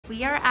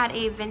We are at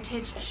a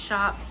vintage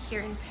shop here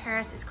in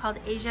Paris. It's called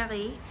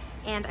Égérie.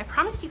 And I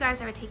promised you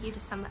guys I would take you to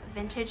some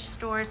vintage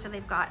stores. So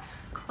they've got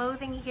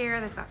clothing here.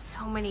 They've got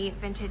so many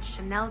vintage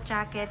Chanel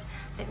jackets.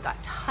 They've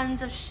got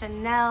tons of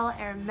Chanel,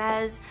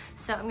 Hermes.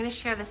 So I'm gonna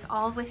share this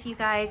all with you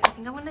guys. I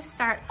think I'm gonna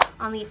start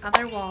on the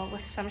other wall with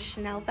some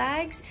Chanel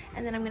bags.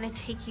 And then I'm gonna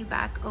take you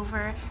back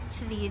over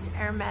to these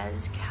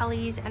Hermes,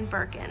 Kellys, and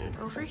Birkins.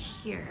 Over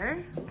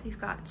here,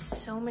 we've got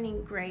so many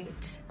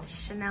great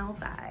Chanel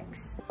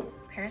bags.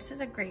 Paris is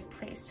a great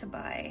place to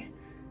buy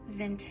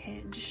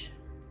vintage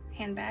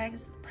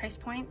handbags. Price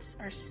points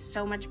are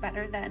so much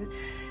better than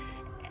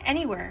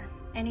anywhere.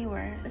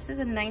 This is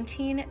a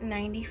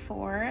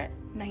 1994,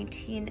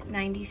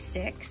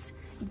 1996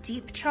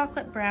 deep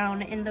chocolate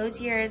brown. In those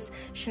years,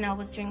 Chanel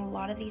was doing a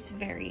lot of these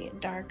very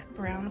dark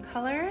brown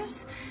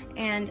colors,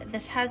 and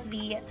this has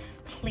the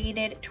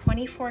plated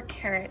 24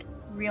 karat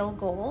real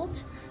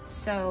gold.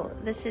 So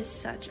this is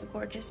such a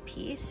gorgeous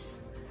piece.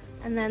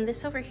 And then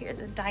this over here is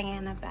a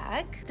Diana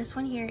bag. This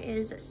one here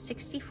is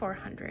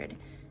 6,400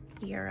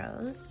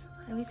 euros.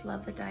 I always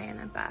love the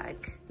Diana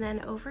bag.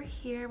 Then over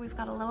here, we've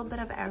got a little bit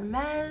of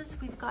Hermes.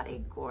 We've got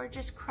a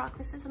gorgeous croc.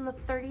 This is in the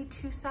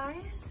 32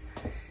 size.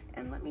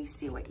 And let me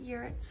see what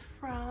year it's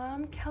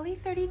from. Kelly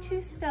 32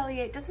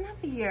 Sellier. It doesn't have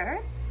the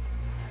year,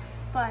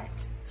 but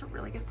it's a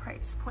really good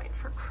price point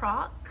for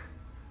croc.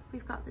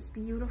 We've got this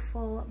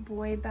beautiful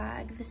boy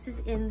bag. This is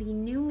in the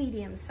new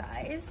medium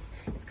size.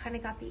 It's kind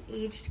of got the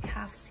aged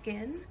calf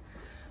skin.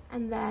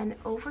 And then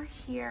over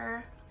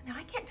here, now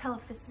I can't tell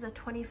if this is a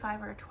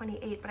 25 or a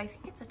 28, but I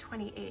think it's a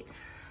 28.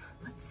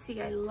 Let's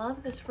see, I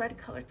love this red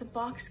color. It's a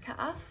box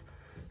calf.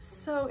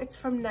 So it's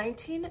from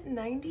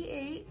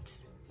 1998.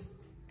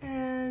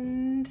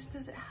 And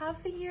does it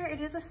have the year? It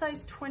is a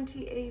size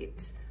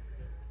 28.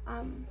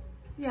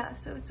 Yeah,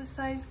 so it's a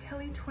size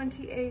Kelly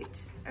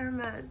 28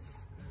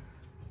 Hermes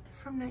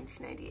from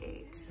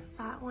 1998.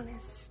 That one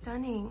is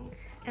stunning.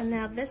 And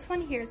now this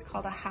one here is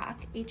called a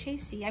hack,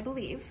 H-A-C, I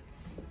believe.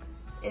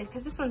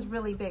 Because this one's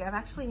really big. I've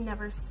actually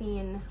never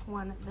seen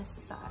one this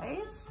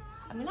size.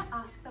 I'm gonna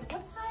ask them,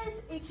 what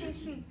size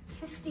HAC?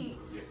 50.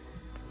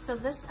 So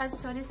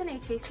so it is an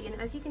HAC, and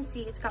as you can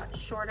see, it's got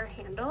shorter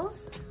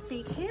handles. So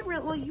you can't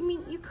really, well,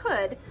 you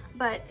could,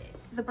 but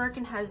the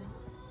Birkin has,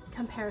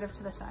 comparative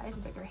to the size,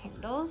 bigger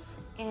handles.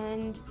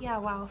 And yeah,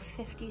 wow,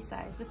 50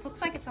 size. This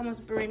looks like it's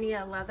almost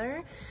Berinia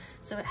leather,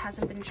 so it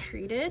hasn't been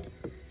treated.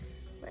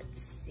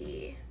 Let's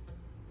see,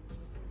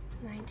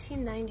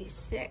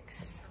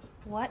 1996.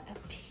 What a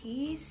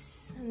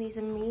piece. And these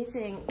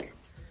amazing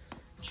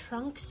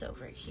trunks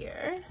over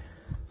here.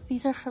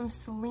 These are from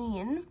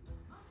Celine.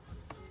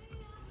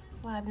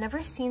 Wow, I've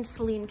never seen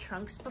Celine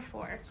trunks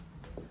before.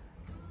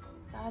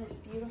 That is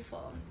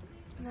beautiful.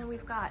 And then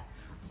we've got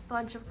a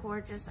bunch of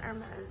gorgeous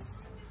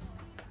Hermes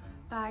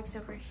bags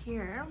over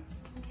here.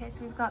 Okay,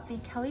 so we've got the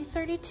Kelly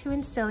 32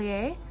 in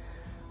Sellier,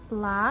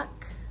 black,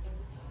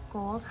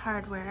 gold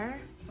hardware.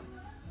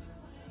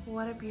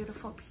 What a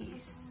beautiful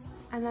piece.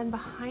 And then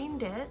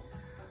behind it,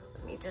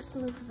 let me just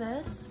move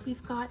this.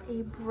 We've got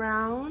a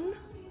brown,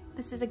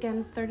 this is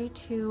again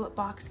 32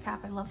 box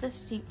cap. I love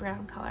this deep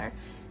brown color,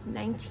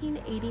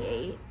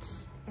 1988.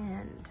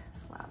 And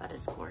wow, that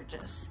is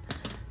gorgeous.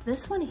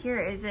 This one here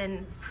is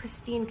in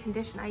pristine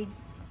condition. I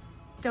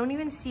don't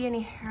even see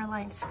any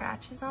hairline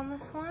scratches on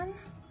this one,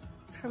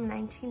 from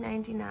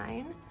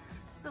 1999.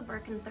 This is a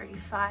Birkin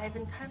 35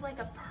 and kind of like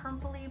a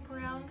purpley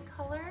brown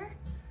color.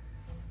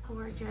 It's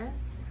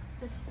gorgeous.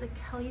 This is a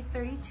Kelly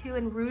 32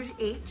 in Rouge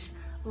H.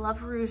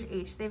 Love Rouge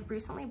H. They've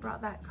recently brought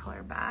that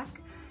color back,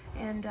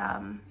 and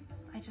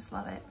I just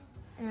love it.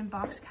 And in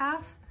box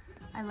calf,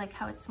 I like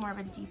how it's more of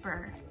a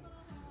deeper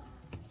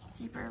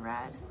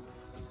red.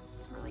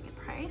 It's a really good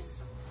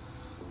price.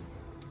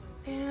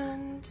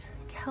 And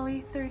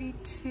Kelly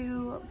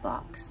 32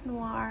 box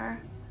noir.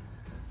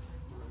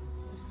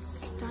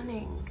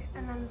 Stunning.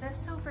 And then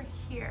this over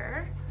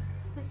here,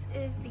 this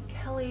is the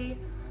Kelly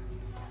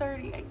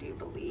 30, I do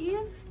believe.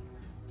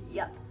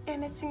 Yep,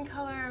 and it's in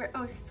color,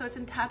 oh, so it's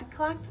in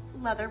Tactical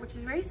leather, which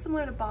is very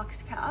similar to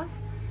box calf,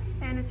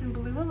 and it's in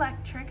blue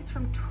electric. It's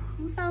from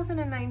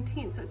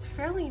 2019, so it's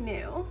fairly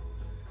new,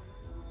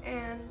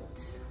 and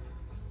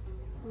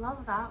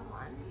love that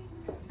one.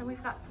 And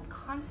we've got some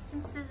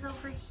Constances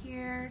over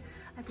here.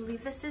 I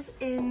believe this is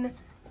in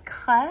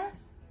Crêt.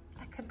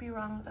 I could be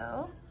wrong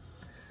though.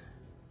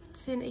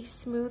 It's in a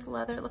smooth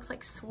leather. It looks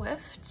like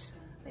Swift.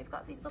 They've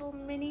got these little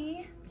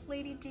mini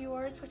Lady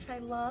Dior's, which I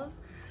love.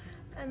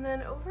 And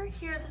then over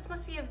here, this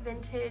must be a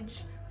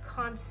vintage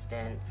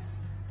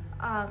Constance,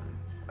 or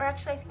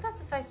actually I think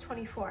that's a size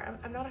 24.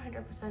 I'm not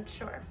 100%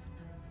 sure.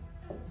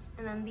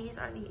 And then these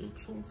are the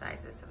 18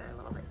 sizes, so they're a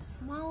little bit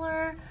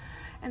smaller.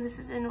 And this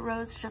is in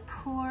Rose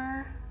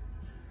Japour.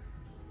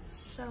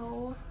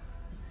 So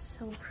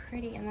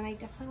pretty. And then I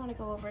definitely want to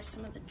go over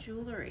some of the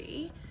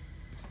jewelry.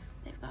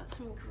 They've got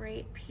some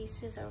great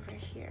pieces over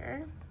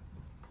here.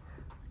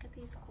 Look at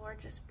these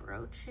gorgeous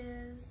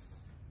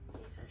brooches.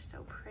 These are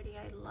so pretty.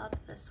 I love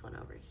this one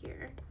over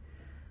here.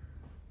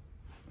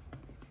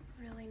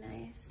 Really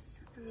nice.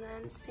 And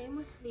then same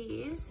with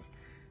these.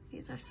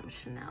 These are some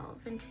Chanel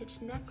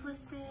vintage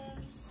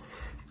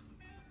necklaces.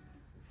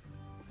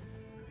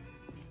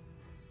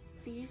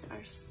 These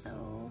are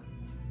so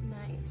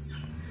nice.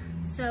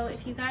 So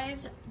if you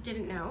guys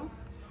didn't know,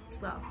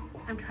 well,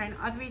 I'm trying,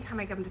 every time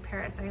I come to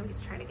Paris, I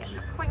always try to get an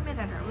appointment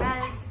at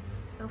Hermes.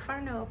 So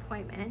far, no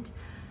appointment.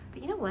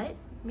 But you know what?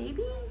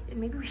 Maybe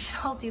we should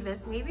all do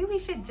this. Maybe we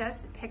should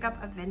just pick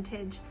up a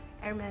vintage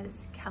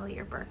Hermes, Kelly,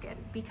 or Birkin,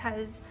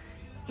 because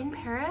in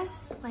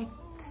Paris, like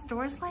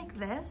stores like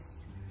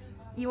this,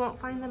 you won't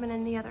find them in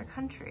any other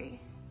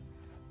country.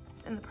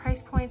 And the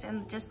price points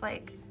and just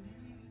like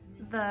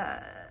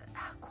the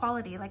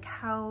quality, like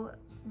how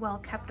well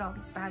kept all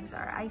these bags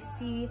are. I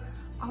see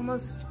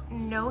almost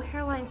no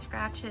hairline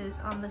scratches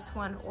on this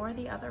one or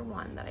the other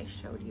one that I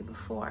showed you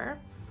before.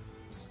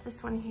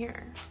 This one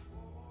here.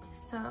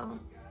 So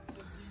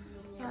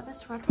yeah,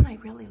 this red one I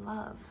really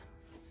love.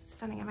 It's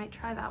stunning. I might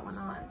try that one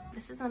on.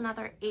 This is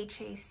another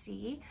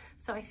HAC.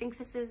 So I think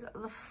this is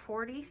the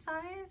 40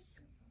 size.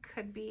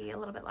 Could be a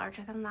little bit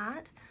larger than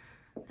that.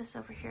 This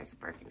over here is a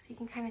Birkin. So you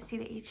can kind of see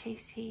the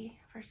HAC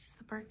versus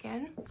the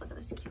Birkin. Let's look at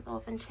this cute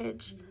little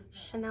vintage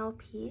Chanel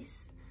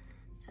piece.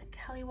 It's a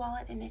Kelly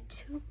wallet in a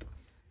taupe.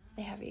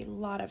 They have a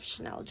lot of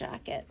Chanel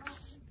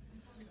jackets.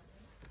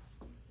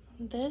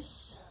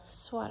 This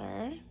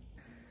sweater,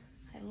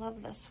 I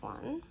love this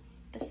one.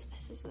 This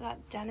is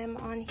that denim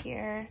on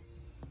here.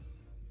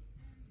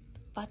 The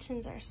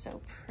buttons are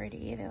so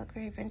pretty. They look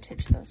very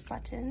vintage, those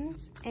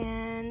buttons.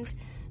 And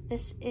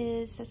this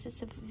is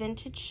a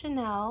vintage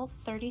Chanel,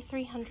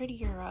 3,300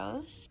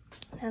 euros.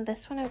 And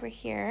this one over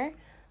here,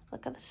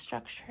 look at the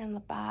structure in the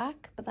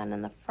back, but then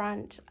in the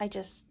front, I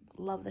just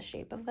love the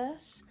shape of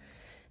this.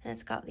 And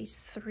it's got these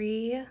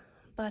 3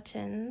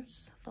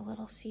 buttons, the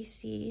little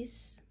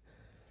CCs.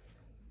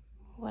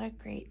 What a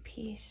great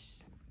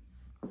piece.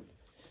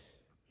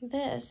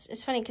 This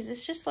is funny because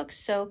this just looks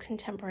so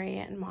contemporary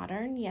and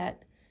modern,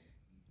 yet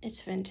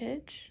it's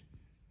vintage.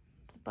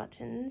 The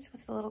buttons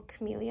with the little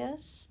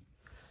camellias.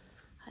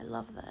 I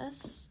love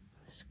this.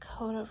 This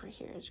coat over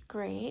here is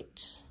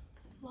great.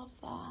 Love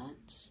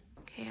that.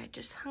 Okay, I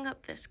just hung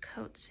up this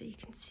coat so you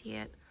can see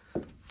it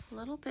a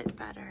little bit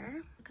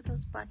better. Look at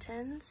those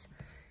buttons.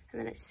 And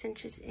then it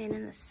cinches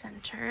in the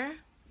center.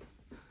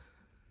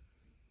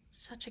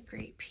 Such a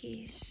great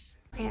piece.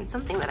 Okay, and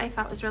something that I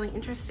thought was really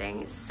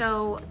interesting.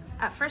 So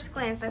at first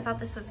glance, I thought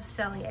this was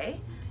a Sellier,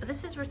 but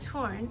this is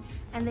Retourne,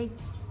 and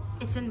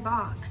it's in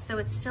box, so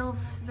it's still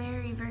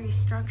very, very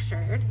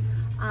structured.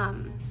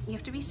 You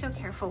have to be so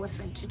careful with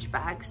vintage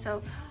bags,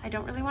 so I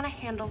don't really want to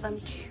handle them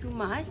too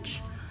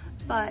much,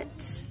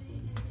 but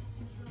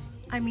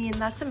I mean,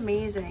 that's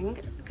amazing,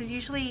 because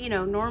usually, you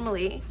know,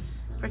 normally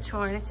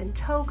Retourne, it's in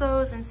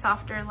togos and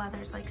softer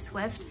leathers like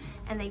Swift,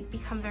 and they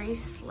become very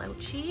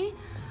slouchy.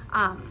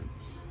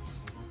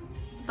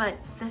 But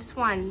this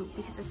one,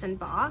 because it's in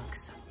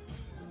box,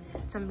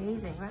 it's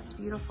amazing. That's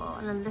beautiful.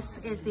 And then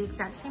this is the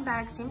exact same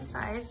bag, same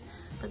size,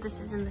 but this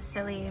is in the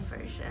Sellier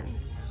version.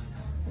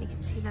 And you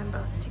can see them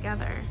both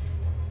together.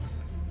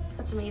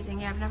 That's amazing.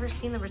 Yeah, I've never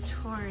seen the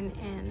Retourne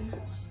in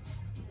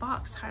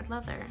box hard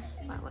leather.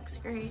 That looks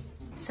great.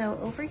 So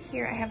over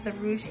here I have the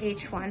Rouge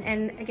H1,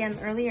 and again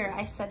earlier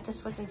I said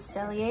this was in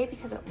Sellier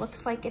because it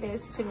looks like it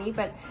is to me,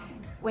 but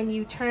when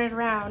you turn it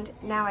around,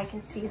 now I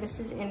can see this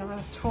is in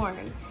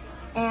Retourne.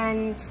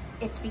 And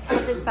it's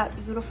because it's that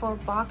beautiful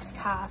box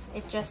calf,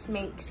 it just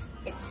makes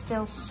it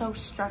still so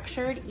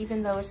structured,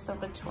 even though it's the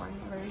Retourne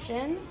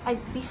version.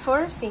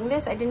 Before seeing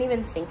this, I didn't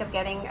even think of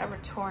getting a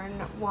Retourne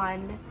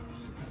one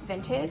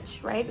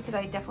vintage, right? Because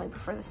I definitely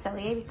prefer the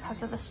Sellier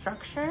because of the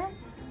structure.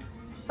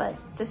 But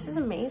this is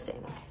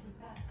amazing.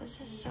 This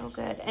is so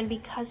good. And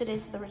because it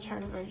is the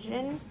Retourne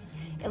version,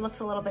 it looks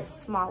a little bit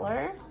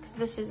smaller, because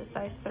this is a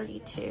size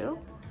 32.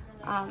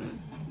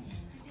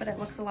 But it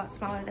looks a lot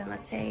smaller than,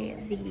 let's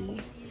say, the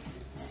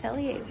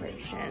Sellier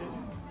version.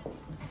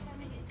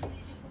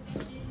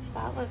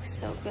 That looks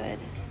so good.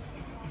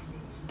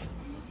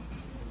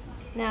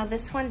 Now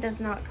this one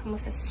does not come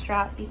with a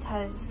strap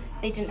because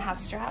they didn't have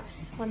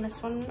straps when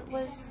this one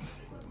was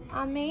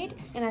made.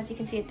 And as you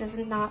can see, it does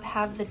not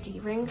have the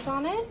D-rings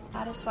on it.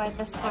 That is why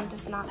this one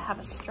does not have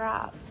a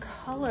strap. The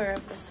color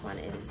of this one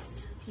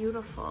is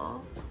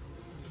beautiful.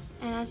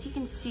 And as you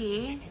can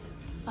see,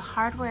 the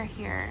hardware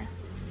here,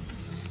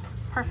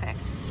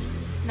 perfect.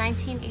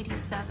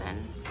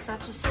 1987.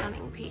 Such a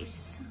stunning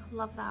piece.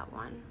 Love that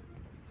one.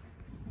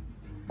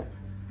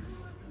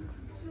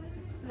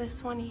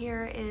 This one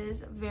here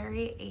is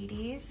very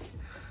 80s.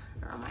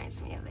 It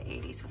reminds me of the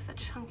 80s with the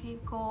chunky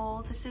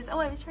gold. This is, oh,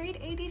 I was right,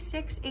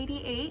 86,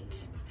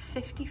 88,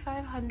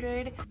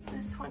 5500.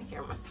 This one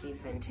here must be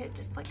vintage.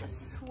 It's like a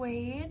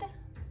suede.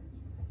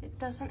 It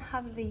doesn't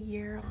have the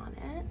year on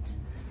it.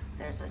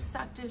 There's a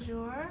sac de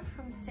jour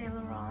from Saint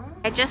Laurent.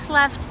 I just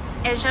left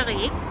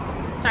Égérie.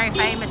 Sorry if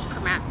I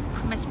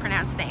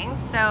mispronounce things.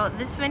 So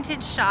this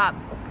vintage shop,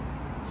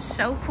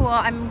 so cool.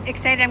 I'm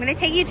excited. I'm gonna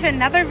take you to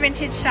another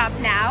vintage shop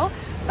now,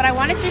 but I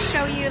wanted to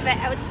show you the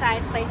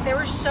outside place. They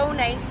were so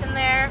nice in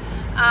there.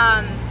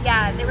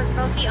 Yeah, there was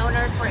both the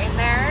owners were in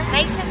there.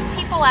 Nicest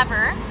people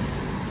ever.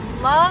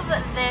 love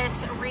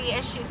this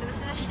reissue. So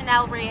this is a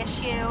Chanel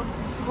reissue,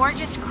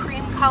 gorgeous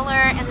cream color,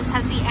 and this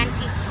has the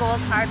antique gold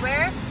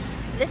hardware.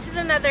 This is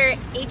another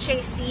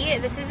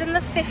HAC. This is in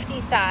the 50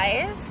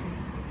 size.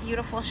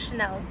 Beautiful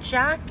Chanel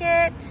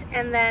jacket,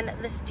 and then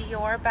this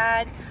Dior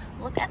bag.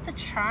 Look at the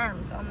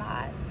charms on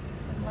that.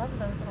 I love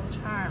those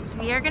little charms.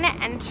 We are gonna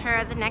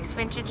enter the next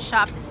vintage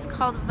shop. This is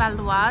called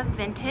Valois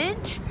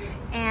Vintage,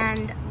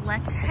 and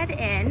let's head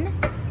in.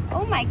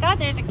 Oh my God,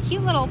 there's a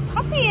cute little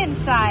puppy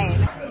inside.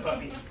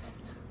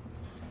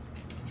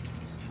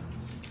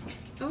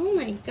 Oh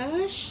my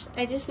gosh,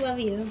 I just love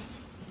you.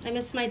 I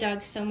miss my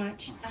dog so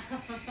much.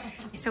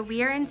 So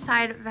we are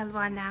inside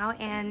Valois now,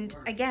 and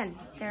again,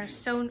 they're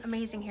so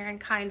amazing here and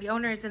kind. The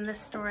owner is in this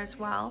store as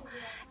well.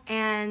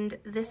 And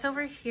this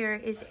over here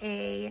is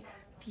a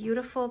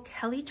beautiful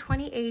Kelly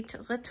 28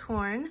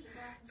 Retourne.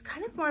 It's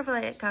kind of more of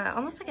like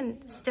almost like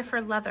a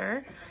stiffer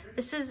leather.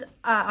 This is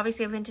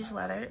obviously a vintage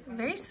leather,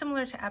 very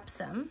similar to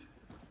Epsom.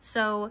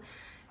 So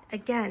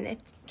again,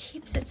 it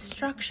keeps its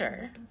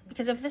structure,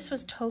 because if this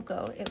was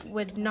Togo, it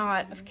would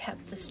not have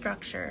kept the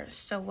structure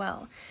so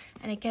well.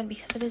 And again,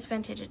 because it is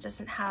vintage, it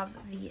doesn't have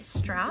the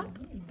strap,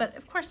 but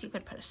of course you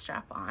could put a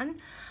strap on.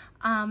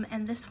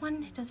 And this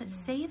one, does it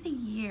say the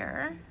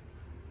year?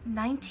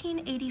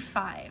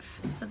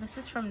 1985. So this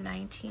is from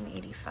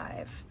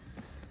 1985.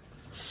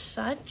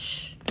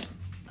 Such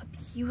a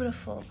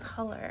beautiful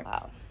color.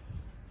 Wow.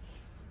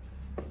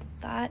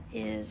 That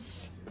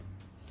is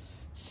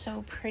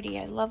so pretty.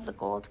 I love the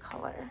gold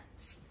color.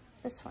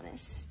 This one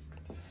is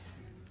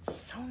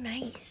so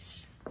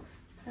nice.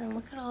 And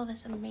look at all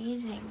this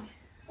amazing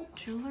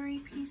jewelry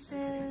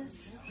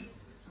pieces.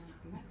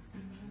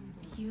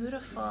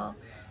 Beautiful.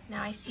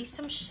 Now I see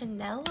some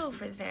Chanel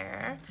over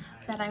there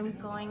that I'm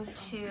going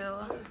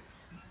to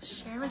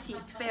share with you,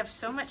 because they have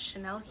so much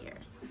Chanel here.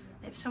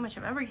 They have so much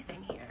of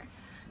everything here.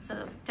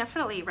 So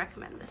definitely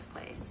recommend this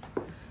place.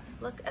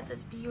 Look at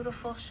this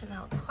beautiful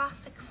Chanel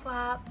classic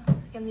flap.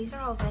 Again, these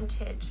are all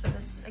vintage. So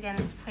this, again,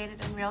 it's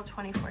plated in real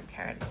 24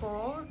 karat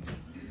gold.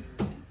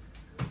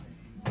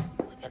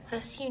 Look at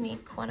this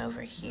unique one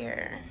over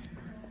here.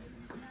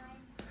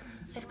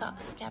 They've got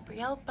this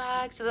Gabrielle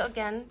bag. So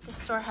again, the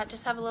store had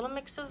just have a little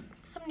mix of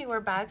some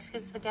newer bags,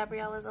 because the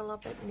Gabrielle is a little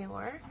bit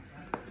newer.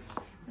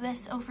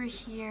 This over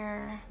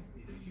here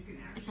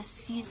is a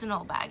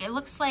seasonal bag. It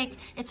looks like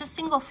it's a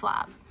single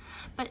flap,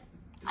 but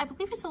I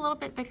believe it's a little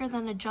bit bigger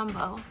than a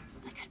jumbo.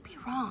 I could be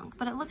wrong,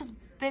 but it looks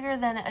bigger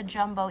than a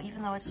jumbo,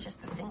 even though it's just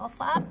the single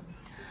flap.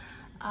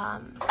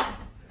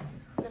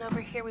 Then over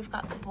here we've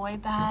got the boy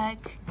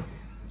bag.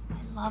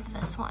 I love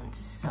this one,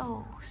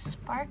 so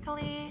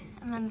sparkly.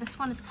 And then this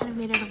one is kind of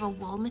made out of a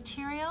wool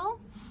material.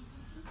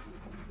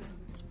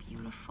 It's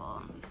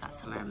beautiful. We've got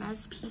some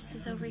Hermes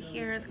pieces over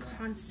here, the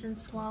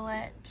Constance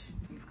wallet.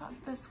 We've got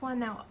this one.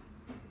 Now,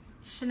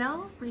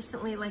 Chanel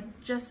recently, like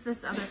just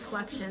this other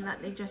collection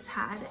that they just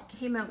had,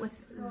 came out with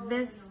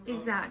this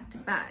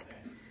exact bag.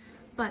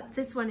 But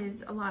this one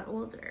is a lot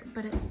older.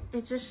 But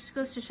it just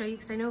goes to show you,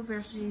 because I know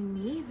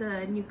Virginie,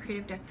 the new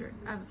creative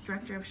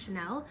director of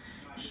Chanel,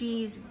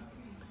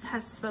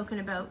 has spoken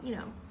about, you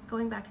know,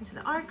 going back into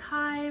the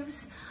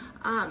archives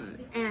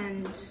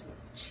and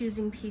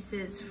choosing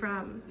pieces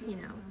from, you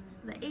know,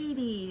 the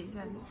 80s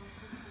and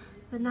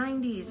the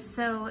 90s.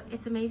 So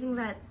it's amazing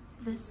that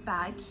this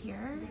bag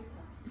here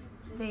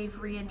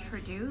they've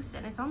reintroduced,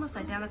 and it's almost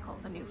identical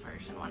to the new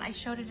version one. I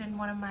showed it in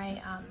one of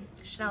my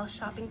Chanel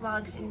shopping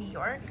vlogs in New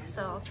York,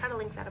 so I'll try to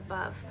link that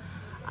above.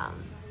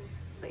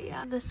 But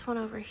yeah, this one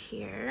over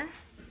here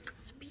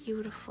is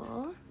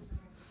beautiful.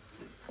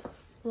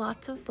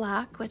 Lots of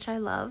black, which I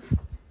love.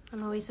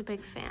 I'm always a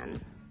big fan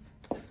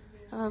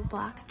of a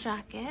black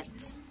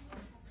jacket.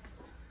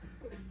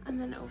 And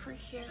then over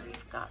here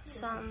we've got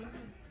some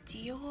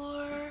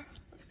Dior.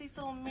 Look at these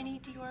little mini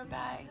Dior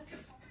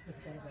bags.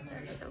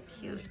 They're so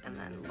cute. And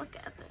then look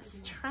at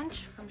this trench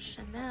from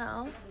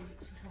Chanel.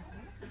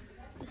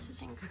 This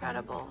is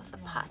incredible with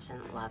the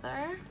patent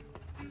leather.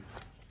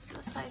 This is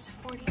a size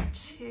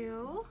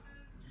 42.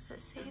 Does it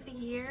say the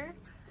year?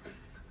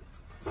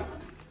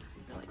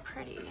 Really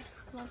pretty.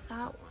 Love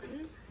that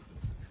one.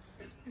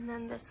 And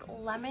then this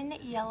lemon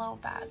yellow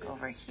bag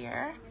over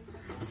here.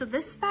 So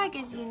this bag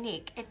is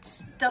unique.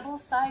 It's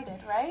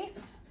double-sided, right?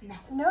 No.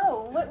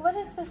 No. What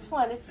is this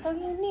one? It's so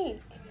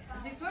unique.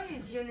 This one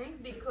is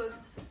unique because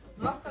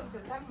most of the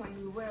time when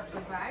you wear a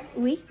bag,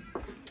 Oui.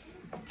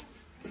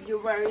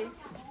 you wear it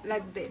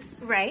like this.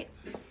 Right.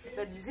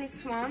 But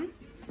this one,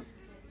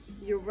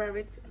 you wear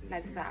it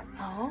like that.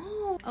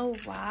 Oh. Oh,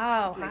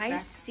 wow. Like I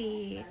that.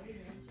 see.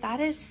 That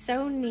is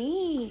so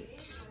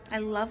neat. I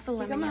love the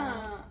lemon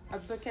yellow. A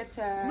bucket.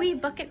 Oui,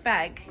 bucket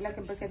bag. Like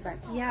a bucket bag.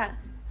 Yeah.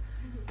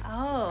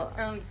 Oh.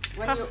 And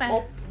when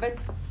Parfait. but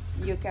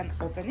you can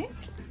open it,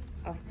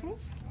 of course,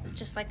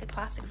 Just like a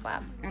classic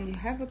flap. and you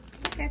have a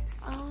pocket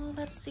Oh,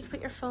 that's so you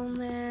put your phone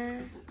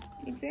there.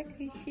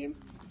 exactly here.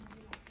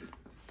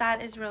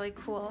 That is really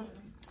cool.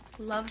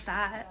 Love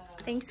that.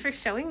 Thanks for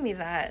showing me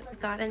that.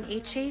 Got an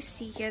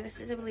HAC here. This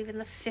is, I believe, in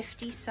the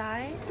 50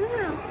 size.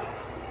 No.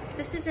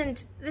 This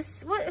isn't.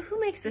 This. What? Who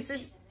makes this?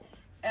 Is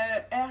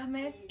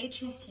Hermes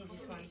HSC,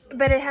 this one.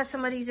 But it has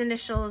somebody's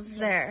initials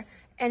there.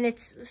 And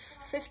it's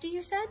 50,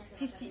 you said?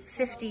 50.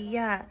 50,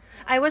 yeah.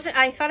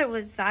 I thought it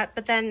was that,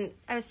 but then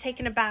I was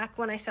taken aback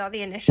when I saw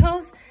the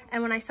initials,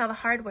 and when I saw the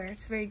hardware,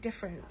 it's very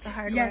different, the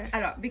hardware. Yes,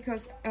 alors,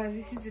 because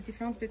this is the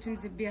difference between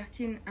the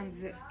Birkin and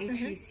the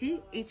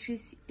HAC.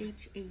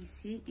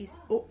 HAC is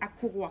haut à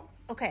courroie.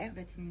 Okay.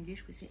 But in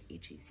English we say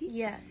HAC.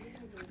 Yeah.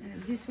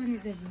 This one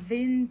is a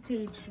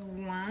vintage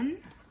one.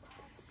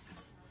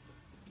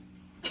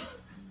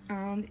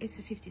 And it's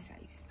a 50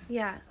 size.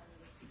 Yeah.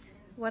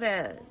 What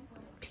a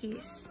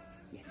piece.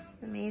 Yes.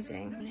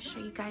 Amazing. I'm going to show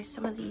you guys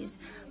some of these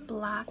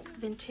black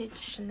vintage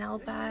Chanel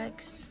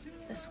bags.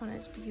 This one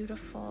is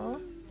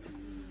beautiful.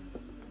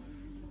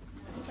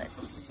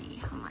 Let's see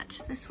how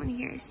much. This one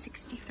here is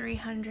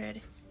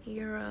 6,300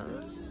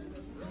 euros.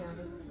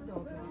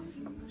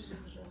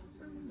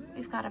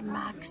 We've got a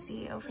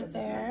maxi over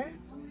there.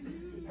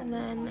 And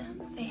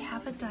then they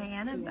have a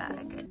Diana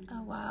bag.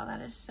 Oh wow,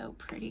 that is so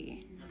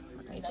pretty.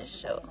 Let me just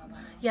show.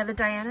 Yeah, the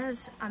Diana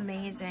is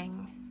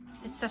amazing.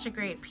 It's such a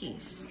great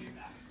piece.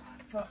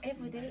 For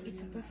every day,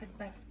 it's a perfect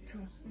bag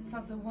too.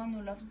 For the one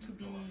who loves to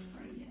be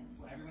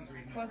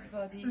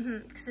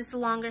crossbody. Because it's a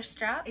longer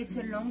strap. It's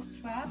a long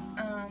strap.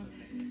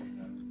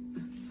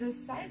 The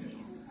size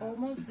is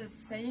almost the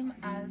same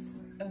as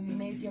a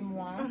medium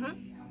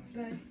one,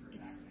 but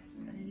it's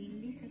a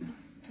little bit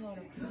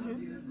taller.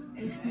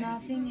 It's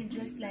nothing, it's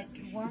just like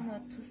 1 or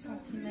 2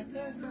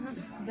 centimeters.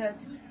 But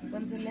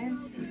when the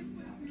length is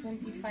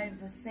 25,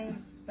 the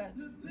same, but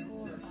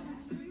tall of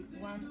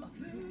 1 or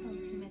 2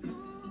 centimeters,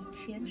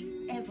 it changes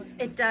everything.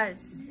 It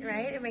does,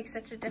 right? It makes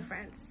such a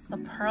difference. The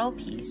pearl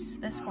piece,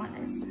 this one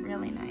is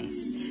really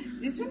nice.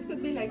 This one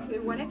could be like a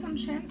wallet on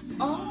chain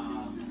or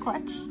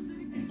Clutch.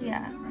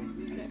 Yeah.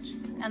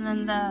 And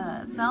then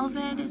the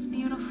velvet is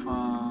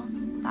beautiful.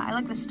 I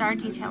like the star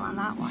detail on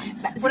that one.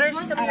 What are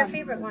some of your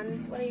favorite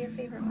ones? What are your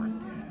favorite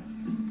ones?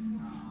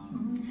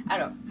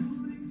 Alors,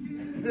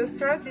 the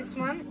stars, this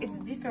one, it's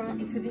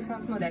different. It's a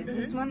different model.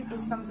 This one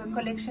is from the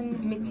collection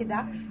Métier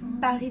d'Art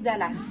Paris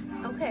Dallas.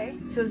 Okay.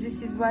 So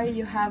this is why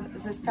you have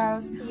the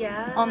stars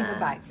on the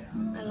bags.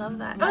 I love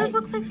that. Oh, it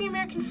looks like the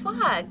American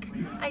flag.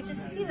 I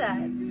just see that,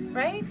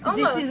 right?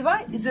 Almost. This is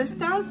why the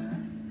stars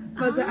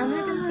for the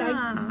American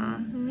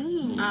flag.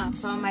 Neat.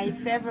 For my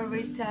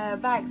favorite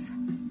bags.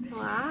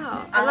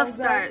 Wow. I love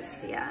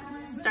stars. Yeah,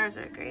 stars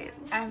are great.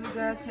 I've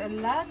got a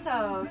lot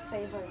of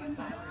favorite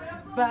bags.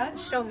 But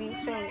show me.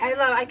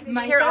 I can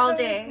be here all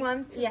day.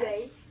 One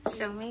today. Yes.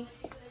 Show me.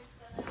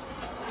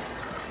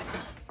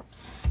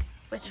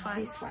 Which one?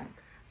 This one.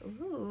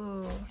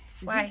 Ooh.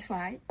 Why? This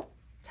one.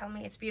 Tell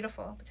me, it's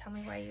beautiful, but tell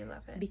me why you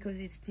love it. Because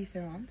it's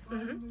different.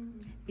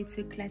 It's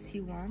a classy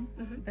one,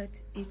 but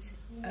it's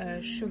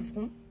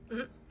chevron.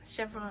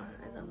 Chevron,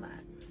 I love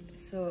that.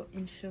 So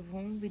in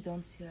chevron, we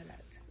don't see a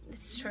lot.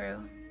 It's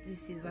true.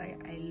 This is why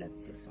I love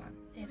this one.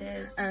 It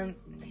is. And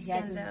it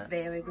has a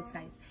very good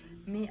size.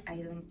 Me, I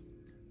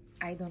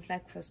don't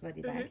like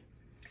crossbody bag,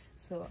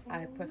 so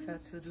I prefer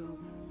to do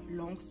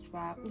long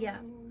strap. Yeah.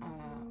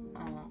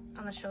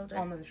 On the shoulder.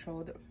 On the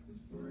shoulder.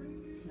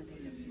 But I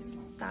love this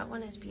one. That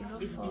one is beautiful.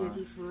 It's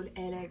beautiful,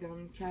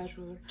 elegant,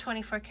 casual.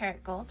 24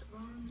 karat gold.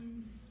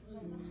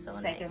 So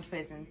Second nice.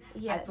 reason.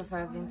 Yes. I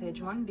prefer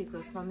vintage one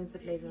because for me the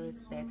blazer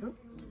is better.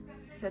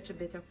 Such a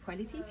better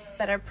quality.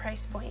 Better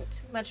price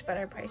point. Much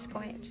better price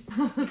point.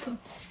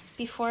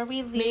 Before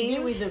we leave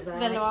Maybe with the bag.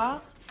 Valois,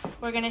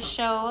 we're going to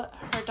show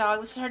her dog.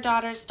 This is her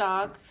daughter's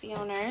dog, the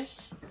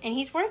owner's. And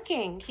he's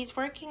working. He's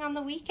working on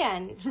the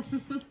weekend.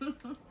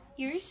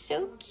 You're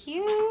so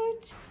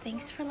cute.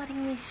 Thanks for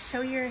letting me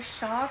show your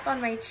shop on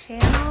my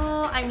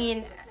channel. I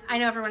mean, I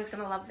know everyone's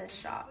going to love this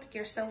shop.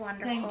 You're so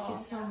wonderful. Thank you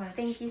so much.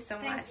 Thank you so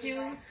much.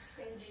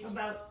 Thank you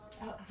about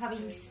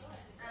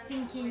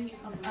thinking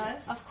of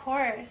us. Of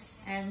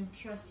course. And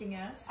trusting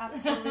us.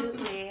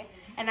 Absolutely.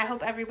 And I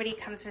hope everybody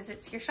comes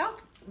visits your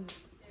shop.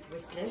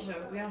 With pleasure.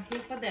 We are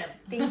here for them.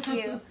 Thank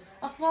you.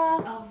 Au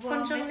revoir. Au revoir.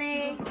 Bonne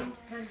journée.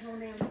 Bonne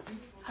journée aussi.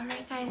 All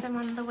right, guys, I'm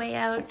on the way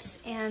out,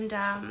 and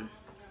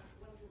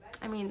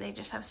I mean, they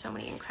just have so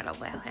many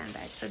incredible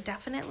handbags. So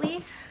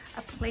definitely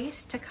a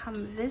place to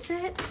come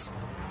visit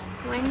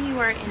when you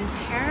are in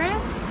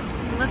Paris.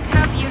 Look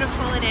how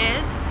beautiful it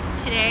is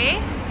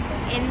today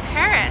in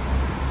Paris.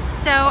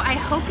 So I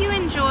hope you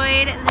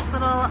enjoyed this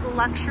little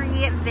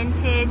luxury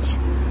vintage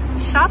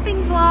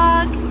shopping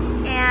vlog,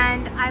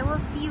 and I will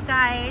see you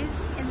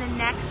guys in the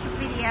next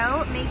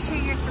video. Make sure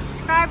you're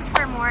subscribed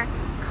for more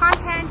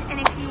content, and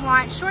if you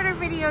want shorter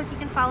videos, you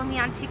can follow me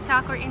on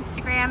TikTok or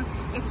Instagram.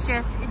 It's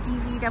just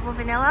DV Double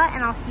Vanilla,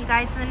 and I'll see you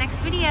guys in the next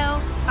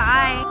video.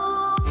 Bye.